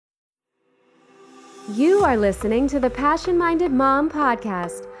You are listening to the Passion Minded Mom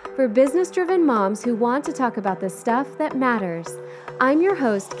podcast for business-driven moms who want to talk about the stuff that matters. I'm your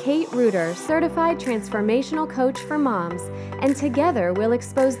host, Kate Reuter, certified transformational coach for moms, and together we'll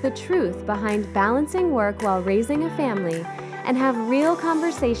expose the truth behind balancing work while raising a family and have real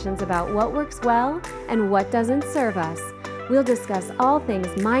conversations about what works well and what doesn't serve us. We'll discuss all things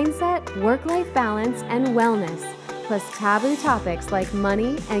mindset, work-life balance, and wellness, plus taboo topics like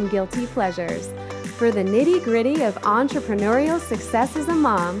money and guilty pleasures. For the nitty-gritty of entrepreneurial success as a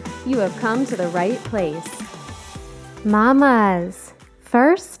mom, you have come to the right place. Mamas,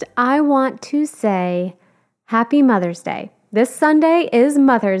 first I want to say Happy Mother's Day. This Sunday is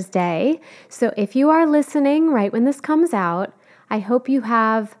Mother's Day, so if you are listening right when this comes out, I hope you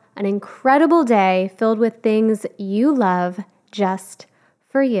have an incredible day filled with things you love just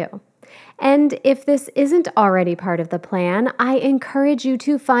for you. And if this isn't already part of the plan, I encourage you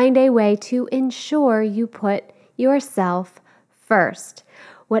to find a way to ensure you put yourself first.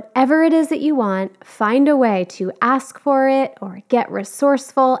 Whatever it is that you want, find a way to ask for it or get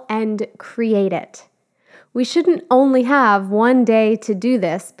resourceful and create it. We shouldn't only have one day to do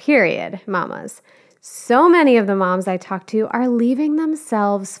this, period, mamas. So many of the moms I talk to are leaving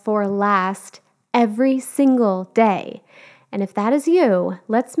themselves for last every single day. And if that is you,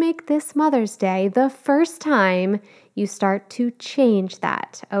 let's make this Mother's Day the first time you start to change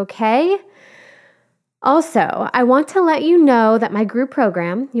that, okay? Also, I want to let you know that my group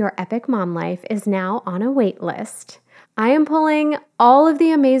program, Your Epic Mom Life, is now on a wait list. I am pulling all of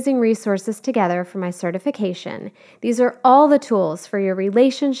the amazing resources together for my certification. These are all the tools for your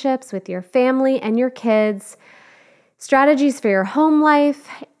relationships with your family and your kids, strategies for your home life,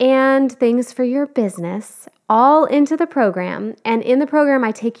 and things for your business, all into the program. And in the program,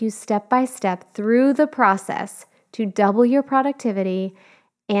 I take you step by step through the process to double your productivity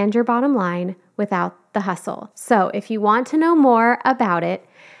and your bottom line without the hustle. So if you want to know more about it,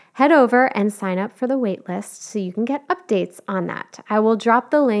 head over and sign up for the wait list so you can get updates on that. I will drop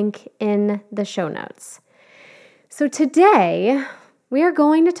the link in the show notes. So today, we are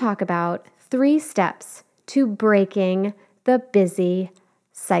going to talk about 3 steps to breaking the busy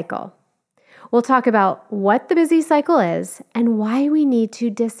cycle. We'll talk about what the busy cycle is and why we need to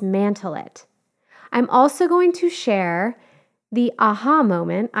dismantle it. I'm also going to share the aha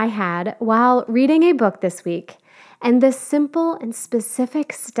moment I had while reading a book this week and the simple and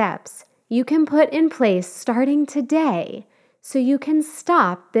specific steps you can put in place starting today so you can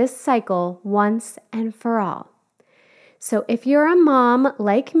stop this cycle once and for all. So if you're a mom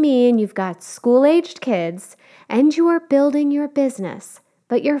like me and you've got school-aged kids and you are building your business,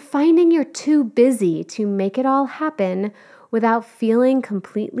 but you're finding you're too busy to make it all happen without feeling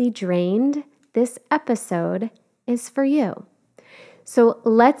completely drained, this episode is for you. So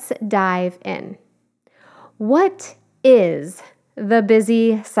let's dive in. What is the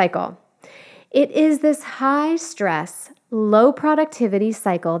busy cycle? It is this high stress, low productivity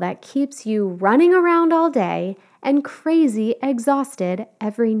cycle that keeps you running around all day and crazy exhausted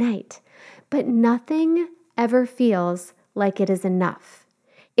every night. But nothing ever feels like it is enough.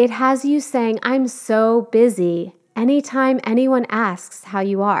 It has you saying, I'm so busy, anytime anyone asks how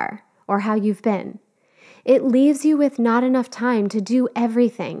you are or how you've been. It leaves you with not enough time to do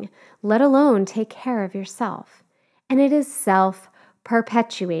everything, let alone take care of yourself. And it is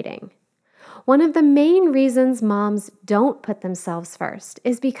self-perpetuating. One of the main reasons moms don't put themselves first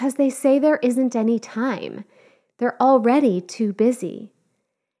is because they say there isn't any time. They're already too busy.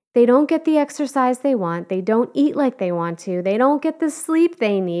 They don't get the exercise they want, they don't eat like they want to, they don't get the sleep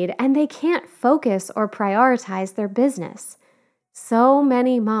they need, and they can't focus or prioritize their business. So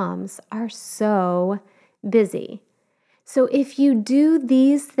many moms are so busy. So if you do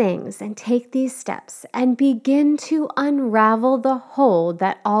these things and take these steps and begin to unravel the hold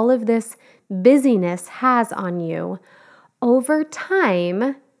that all of this busyness has on you, over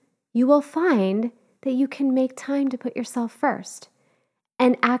time, you will find that you can make time to put yourself first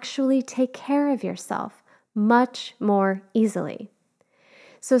and actually take care of yourself much more easily.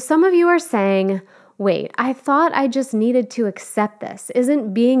 So some of you are saying, wait, I thought I just needed to accept this.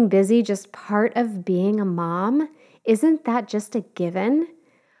 Isn't being busy just part of being a mom? Isn't that just a given?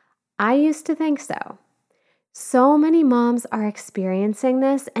 I used to think so. So many moms are experiencing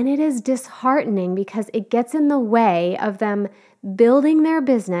this, and it is disheartening because it gets in the way of them building their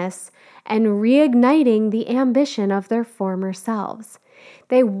business and reigniting the ambition of their former selves.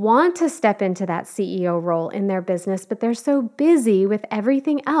 They want to step into that CEO role in their business, but they're so busy with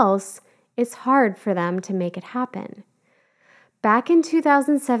everything else, it's hard for them to make it happen. Back in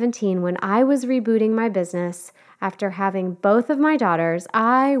 2017, when I was rebooting my business after having both of my daughters,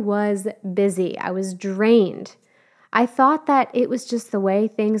 I was busy. I was drained. I thought that it was just the way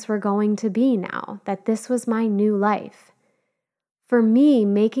things were going to be now, that this was my new life. For me,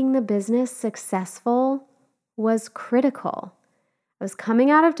 making the business successful was critical. I was coming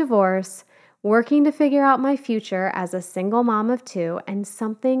out of divorce, working to figure out my future as a single mom of two, and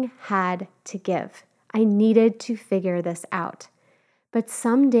something had to give. I needed to figure this out. But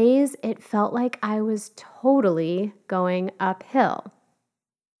some days it felt like I was totally going uphill.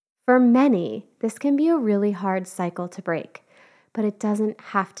 For many, this can be a really hard cycle to break, but it doesn't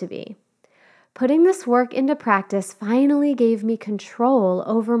have to be. Putting this work into practice finally gave me control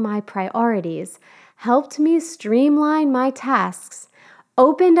over my priorities, helped me streamline my tasks,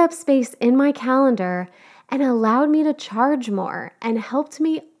 opened up space in my calendar, and allowed me to charge more, and helped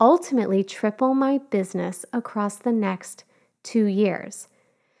me ultimately triple my business across the next 2 years.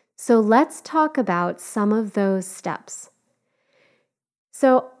 So let's talk about some of those steps.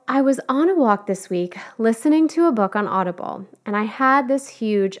 So I was on a walk this week listening to a book on Audible, and I had this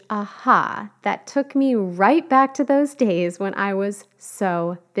huge aha that took me right back to those days when I was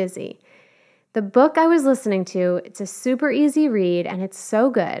so busy. The book I was listening to, it's a super easy read and it's so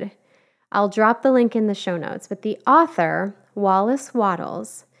good. I'll drop the link in the show notes, but the author, Wallace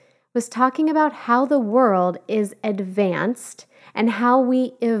Wattles, was talking about how the world is advanced and how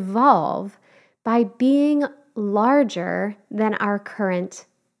we evolve by being larger than our current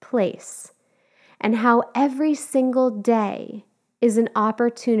place, and how every single day is an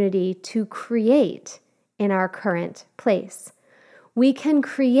opportunity to create in our current place. We can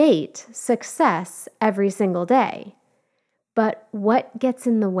create success every single day, but what gets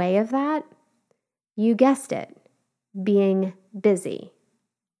in the way of that? You guessed it, being busy.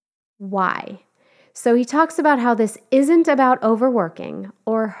 Why? So he talks about how this isn't about overworking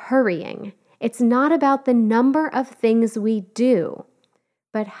or hurrying. It's not about the number of things we do,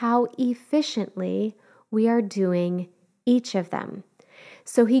 but how efficiently we are doing each of them.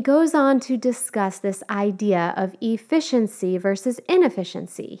 So he goes on to discuss this idea of efficiency versus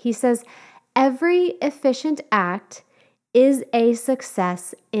inefficiency. He says, every efficient act is a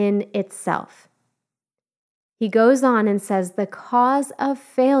success in itself. He goes on and says the cause of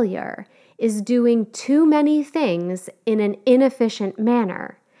failure is doing too many things in an inefficient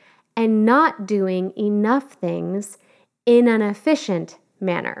manner and not doing enough things in an efficient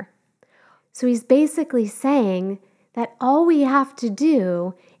manner. So he's basically saying that all we have to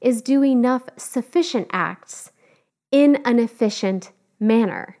do is do enough sufficient acts in an efficient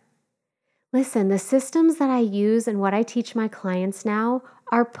manner. Listen, the systems that I use and what I teach my clients now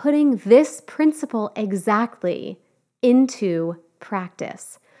are putting this principle exactly into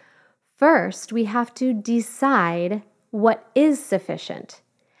practice. First, we have to decide what is sufficient.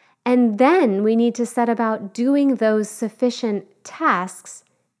 And then we need to set about doing those sufficient tasks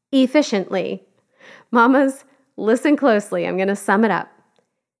efficiently. Mamas, listen closely. I'm going to sum it up.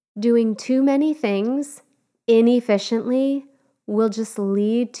 Doing too many things inefficiently will just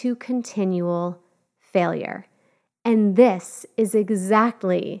lead to continual failure. And this is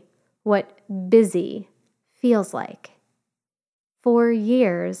exactly what busy feels like. For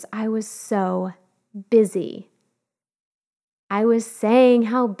years, I was so busy. I was saying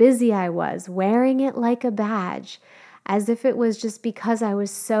how busy I was, wearing it like a badge, as if it was just because I was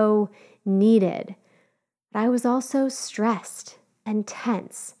so needed. But I was also stressed and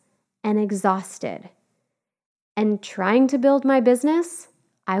tense and exhausted. And trying to build my business,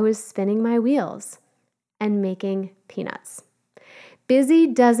 I was spinning my wheels and making peanuts. Busy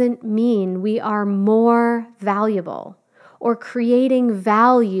doesn't mean we are more valuable or creating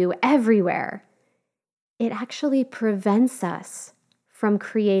value everywhere. It actually prevents us from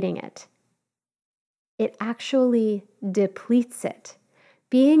creating it. It actually depletes it.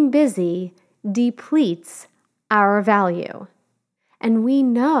 Being busy depletes our value. And we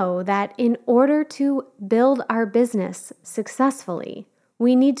know that in order to build our business successfully,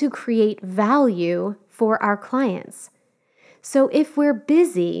 we need to create value for our clients. So if we're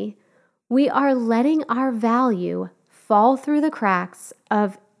busy, we are letting our value fall through the cracks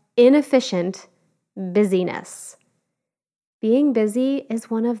of inefficient busyness. Being busy is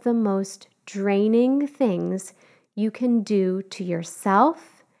one of the most draining things you can do to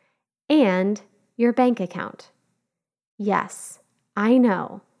yourself and your bank account. Yes, I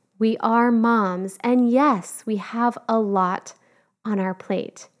know we are moms, and yes, we have a lot on our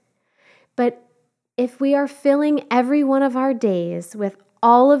plate. But if we are filling every one of our days with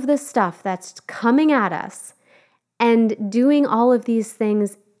all of the stuff that's coming at us and doing all of these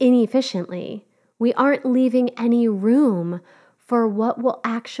things inefficiently, we aren't leaving any room for what will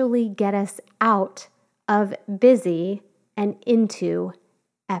actually get us out of busy and into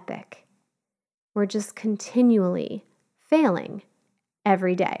epic. We're just continually failing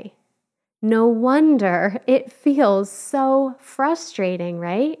every day. No wonder it feels so frustrating,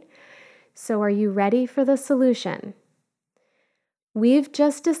 right? So are you ready for the solution? We've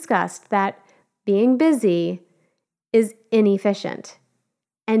just discussed that being busy is inefficient,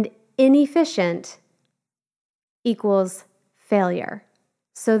 and inefficient equals failure.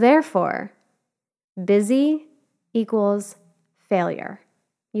 So therefore, busy equals failure.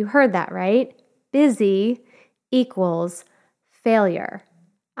 You heard that, right? Busy equals failure.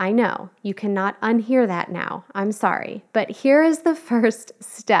 I know, you cannot unhear that now. I'm sorry. But here is the first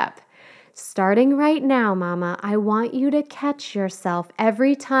step. Starting right now, Mama, I want you to catch yourself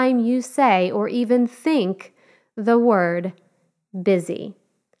every time you say or even think the word busy.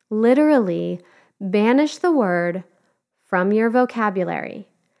 Literally, banish the word from your vocabulary.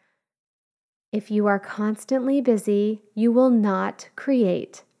 If you are constantly busy, you will not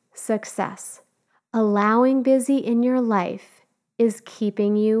create success. Allowing busy in your life is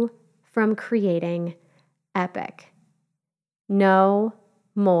keeping you from creating epic. No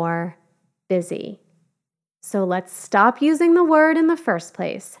more busy. So let's stop using the word in the first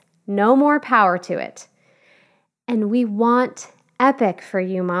place. No more power to it. And we want epic for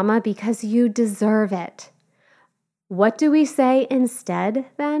you, Mama, because you deserve it. What do we say instead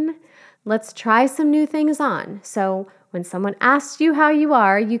then? Let's try some new things on. So when someone asks you how you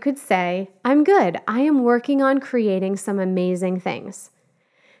are, you could say, I'm good. I am working on creating some amazing things.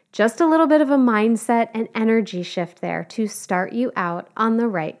 Just a little bit of a mindset and energy shift there to start you out on the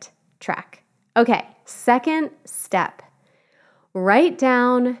right track. Okay, second step. Write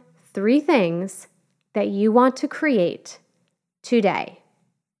down 3 things that you want to create today.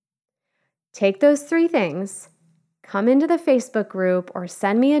 Take those 3 things, come into the Facebook group or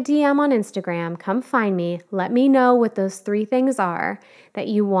send me a DM on Instagram. Come find me. Let me know what those 3 things are that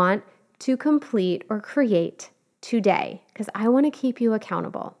you want to complete or create today, because I want to keep you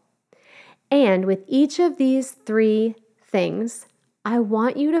accountable. And with each of these 3 things, I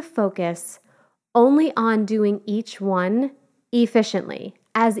want you to focus only on doing each one efficiently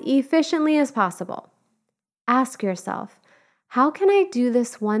as possible. Ask yourself, how can I do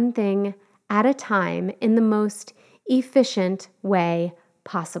this one thing at a time in the most efficient way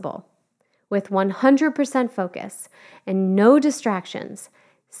possible? With 100% focus and no distractions,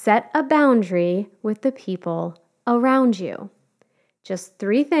 set a boundary with the people around you. Just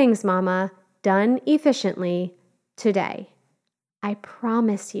 3 things, Mama, done efficiently today. I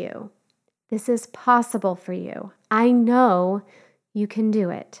promise you, this is possible for you. I know you can do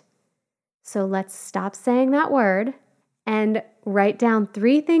it. So let's stop saying that word and write down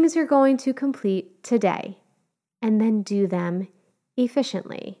 3 things you're going to complete today, and then do them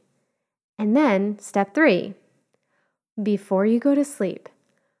efficiently. And then step 3, before you go to sleep,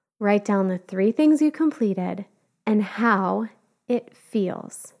 write down the 3 things you completed and how it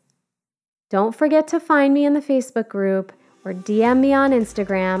feels. Don't forget to find me in the Facebook group or DM me on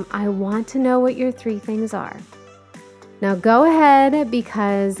Instagram. I want to know what your 3 things are. Now go ahead,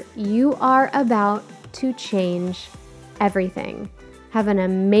 because you are about to change everything. Have an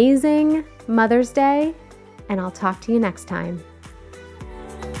amazing Mother's Day, and I'll talk to you next time.